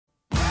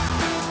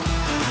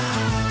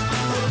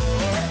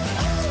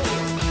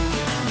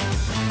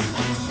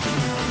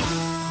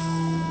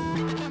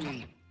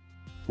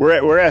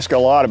We're asked a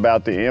lot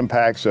about the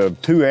impacts of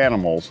two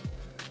animals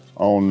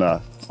on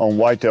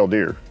whitetail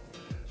deer.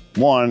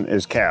 One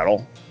is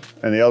cattle,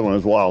 and the other one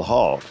is wild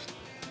hogs.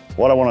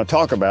 What I want to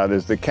talk about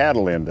is the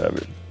cattle end of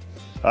it.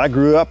 I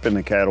grew up in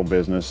the cattle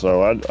business,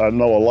 so I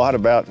know a lot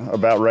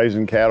about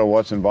raising cattle,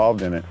 what's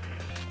involved in it.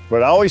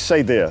 But I always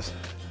say this,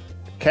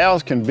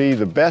 cows can be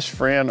the best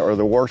friend or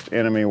the worst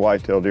enemy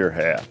whitetail deer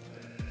have.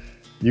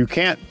 You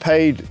can't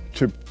pay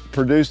to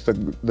produce the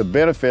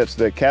benefits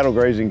that cattle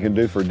grazing can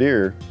do for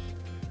deer,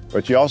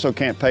 but you also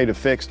can't pay to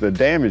fix the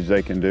damage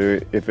they can do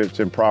if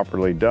it's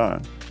improperly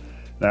done.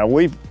 Now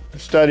we've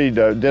studied,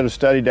 did a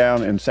study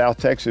down in South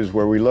Texas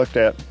where we looked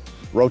at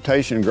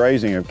rotation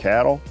grazing of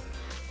cattle,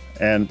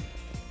 and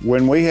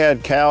when we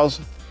had cows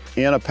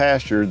in a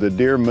pasture, the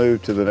deer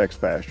moved to the next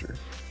pasture.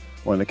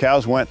 When the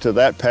cows went to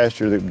that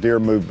pasture, the deer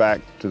moved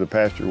back to the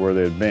pasture where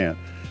they had been.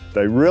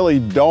 They really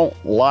don't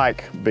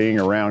like being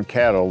around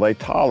cattle, they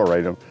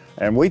tolerate them.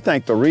 And we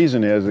think the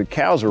reason is that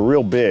cows are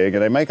real big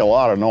and they make a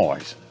lot of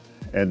noise.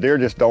 And deer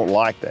just don't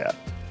like that.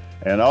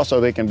 And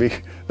also they can be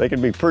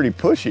pretty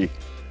pushy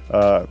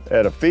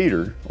at a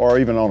feeder or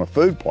even on a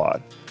food plot.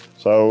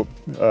 So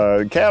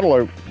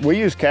we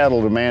use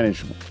cattle to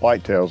manage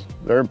whitetails.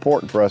 They're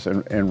important for us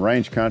in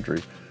range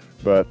country,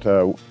 but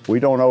we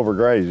don't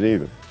overgraze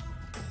either.